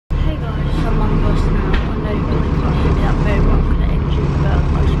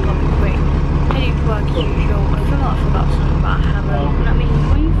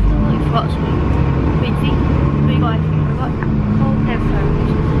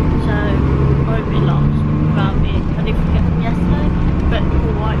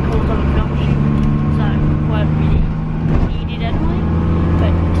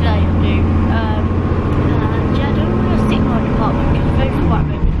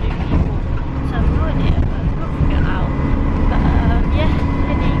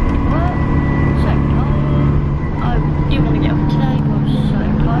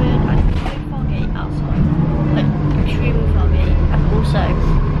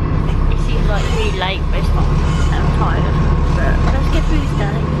like really late, but it's fine. I'm tired. But let's get through this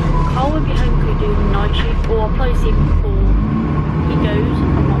day. Carl won't be home because he's doing the night shift, or I'll probably see him before he goes.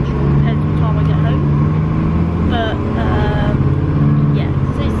 I'm not sure, depends on the time I get home. But yeah,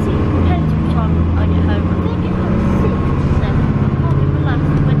 so see, depends on the time I get home. I think it's like 6 or 7. I can't remember last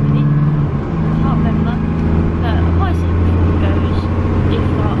time I went with it. I can't remember. But I'll probably see him before he goes. If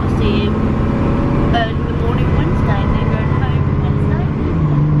not, I'll see him early in the morning Wednesday and then going home Wednesday.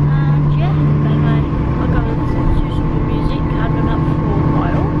 And yeah, anyway, I'll go and listen to some more music, had been up for a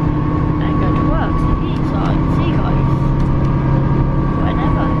while, and go to work. So see you guys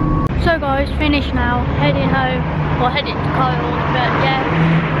whenever. So guys, finished now, heading home, or heading to Kyle's, but yeah,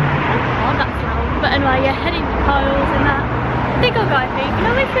 oh that's loud, but anyway, yeah, heading to Kyle's and that. I think I'll go, I think, you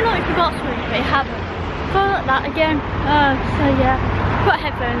know, if you like forgot something, but you haven't, so like that again. So yeah, got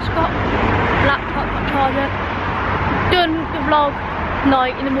headphones, got laptop, got charger, done the vlog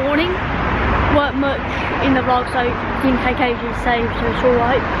night in the morning, weren't much in the vlog, so didn't take ages to save, so it's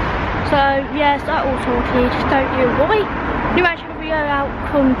alright. So yes, that all sorted, don't you worry. New actual video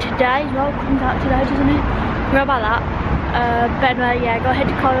outcome today as well, comes out today, doesn't it? Know about that. But anyway, yeah, go ahead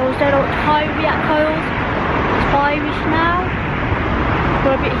to Kyle's. Don't know what time we'll be at Kyle's. It's 5ish now.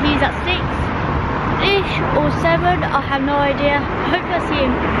 He's at 6ish or 7. I have no idea. Hopefully I see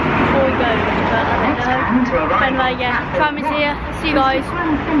him before he goes, but I don't know. But anyway, yeah, Tram is here. See you guys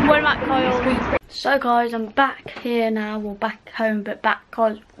when I'm at Kyle's. So guys, I'm back here now. Well, back home, but back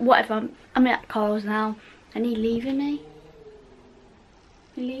Kyle's. Whatever. I'm at Kyle's now. And he leaving me?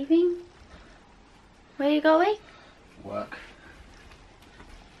 You leaving? Where are you going? Work.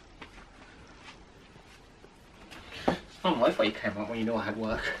 I don't know why you came out when you know I had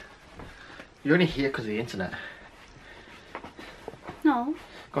work. You're only here because of the internet. No.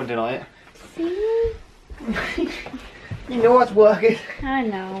 Go and deny it. See? You know what's working. I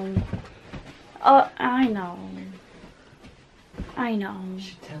know. Oh, I know. I know. You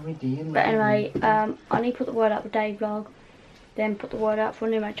should tell me, Dean. But anyway, I need to put the word out for day vlog. Then put the word out for a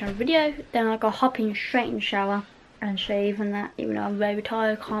new channel video. Then I go hopping straight in the shower and shave and that, even though I'm very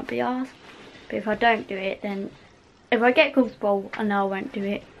tired, can't be arsed. But if I don't do it, then if I get comfortable, I know I won't do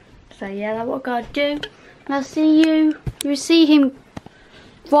it. So yeah, that's what I gotta do. And I'll see you. You'll see him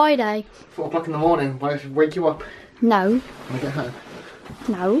Friday. 4 o'clock in the morning. Why should I wake you up? No. When I get home.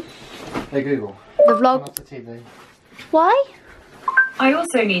 No. Hey Google. The vlog. Turn off the TV. Why? I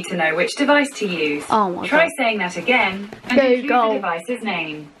also need to know which device to use. Oh my Try God. saying that again and include the device's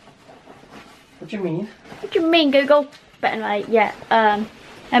name. What do you mean? What do you mean, Google? But anyway, yeah.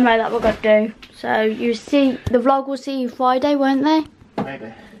 Anyway, that's what I gotta do. So you see, the vlog will see you Friday, won't they?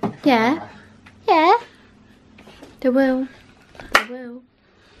 Maybe. Yeah. Yeah. They will. They will.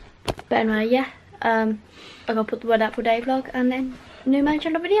 But anyway, yeah. I gotta put the word out for day vlog and then new main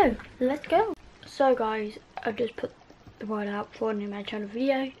channel video. Let's go. So guys, I've just put the word out for a new main channel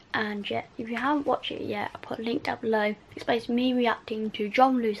video, and yeah, if you haven't watched it yet, I'll put a link down below. It's basically me reacting to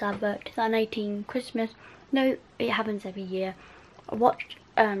John Lewis advert 2018 Christmas. No, it happens every year. I watched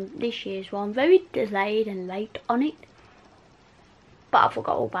this year's one. I'm very delayed and late on it, but I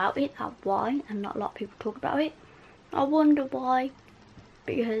forgot all about it. That's why, and not a lot of people talk about it. I wonder why,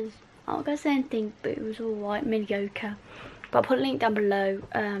 because I'm not gonna say anything, but it was alright, mediocre. But I'll put a link down below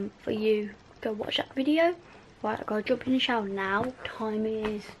for you. Go watch that video. Right, I've got to jump in the shower now. Time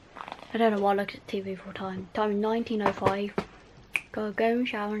is, I don't know why I looked at TV for time. Time is 19:05. Gotta go in the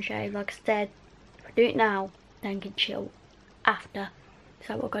shower and shave. Like I said, if I do it now, then I can chill after.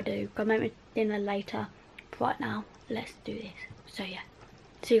 So what I gotta do. Gotta make my dinner later. But right now, let's do this. So yeah,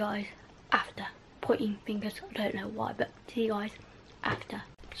 see you guys after. Pointing fingers, I don't know why, but see you guys after.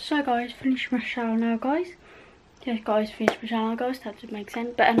 So guys, finished my shower now, guys. Yes guys, finished my shower, guys. That doesn't make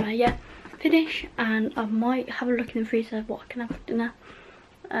sense. But anyway, yeah. Finish, and I might have a look in the freezer of what I can have for dinner.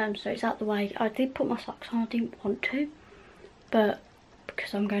 So it's out the way. I did put my socks on, I didn't want to, but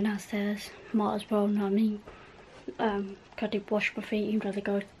because I'm going downstairs, might as well, know what I mean. I did wash my feet, even though they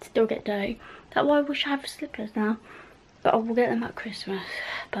go still get dirty. That's why I wish I had slippers now, but I will get them at Christmas.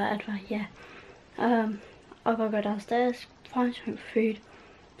 But anyway, yeah, I've got to go downstairs, find something for food,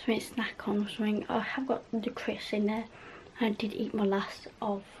 something to snack on or something. I have got the crisps in there, and I did eat my last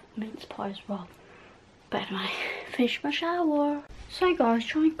of mince pie as well. But anyway, finished my shower. So guys,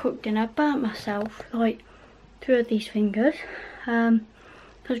 trying to cook dinner, burnt myself like 2 of these fingers. It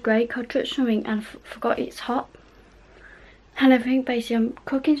was great. I touched something and forgot it's hot and everything. Basically, I'm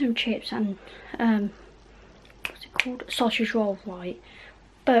cooking some chips and what's it called, sausage roll, right?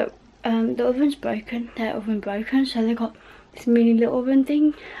 But the oven's broken, their oven broken, so they got this mini little oven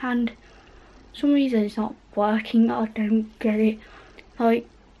thing, and for some reason it's not working. I don't get it. Like,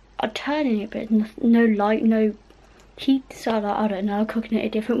 I'm turning it, but no light, no heat. So like, I don't know, cooking it a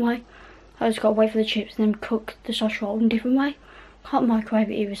different way. I just gotta wait for the chips and then cook the sausage roll in a different way. Can't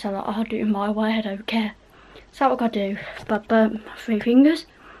microwave it either, so like, I'll do it my way, I don't care. So what I gotta do, but burnt my 3 fingers.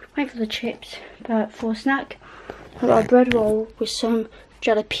 Wait for the chips, but for a snack, I got a bread roll with some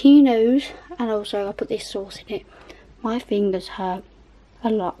jalapenos, and also I put this sauce in it. My fingers hurt a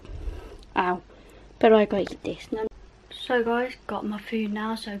lot. Ow. But I gotta eat this now. So guys, got my food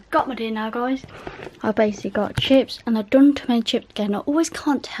now, so got my dinner now guys. I basically got chips, and I've done too many chips again. I always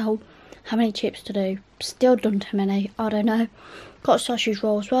can't tell how many chips to do. Still done too many, I don't know. Got a sausage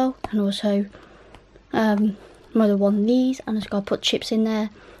roll as well, and also another one of these, and I just gotta put chips in there.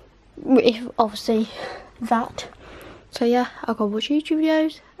 If obviously that. So yeah, I gotta watch YouTube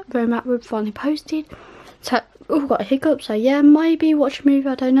videos. Very Matt Wood finally posted. So got a hiccup, so yeah, maybe watch a movie,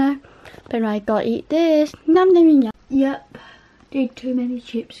 I don't know. But anyway, gotta eat this. Nom nom nom. Yep, did too many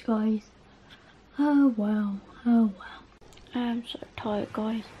chips guys. Oh well, oh well. I'm so tired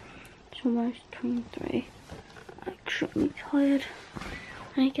guys. It's almost 23. I'm extremely tired.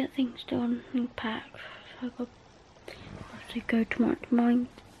 I need to get things done and pack. So I got to go tomorrow to mine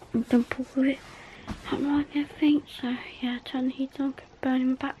and dump all of it. I'm like everything, so yeah, turn the heat on, burning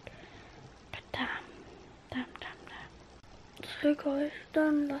my back. But damn. So guys,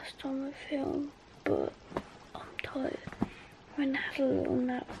 done last time I filmed, but I'm tired. I'm gonna have a little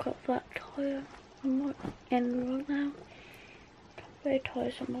nap, got that tired. I'm like end the vlog now. I'm very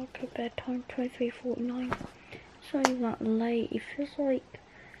tired, so I'm like go bedtime 23:49. It's not even that late. It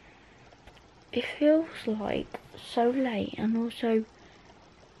feels like so late, and also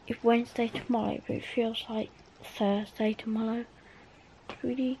it's Wednesday tomorrow, but it feels like Thursday tomorrow. It's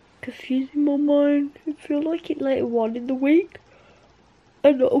really confusing my mind. I feel like it's later on in the week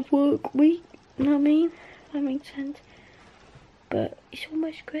and not a work week, you know what I mean? That makes sense. But it's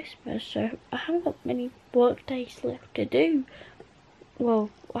almost Christmas, so I haven't got many work days left to do. Well,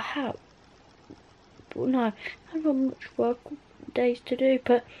 I have. But no, I haven't got much work days to do,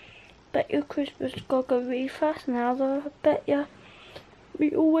 but I bet your Christmas is gonna go really fast now though, I bet ya.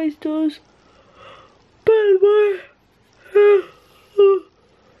 It always does. But anyway,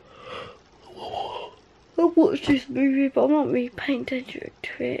 I watched this movie, but I'm not really paying attention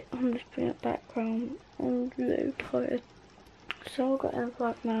to it. I'm just putting it background. I'm really tired. So I've got to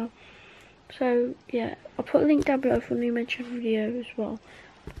vlog now. So yeah, I'll put a link down below for a new mention video as well.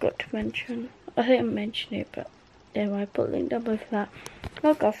 I forgot to mention. I think I mentioned it, but anyway, I put a link down below for that.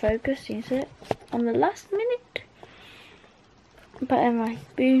 I've got focus, is it? On the last minute. But anyway,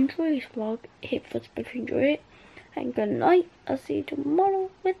 if you enjoy this vlog, hit the subscribe if you enjoy it. And good night. I'll see you tomorrow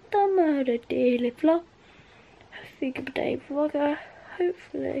with the Murder Daily vlog. Have a good day, vlogger.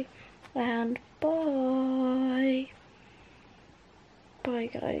 Hopefully. And bye. Bye,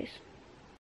 guys.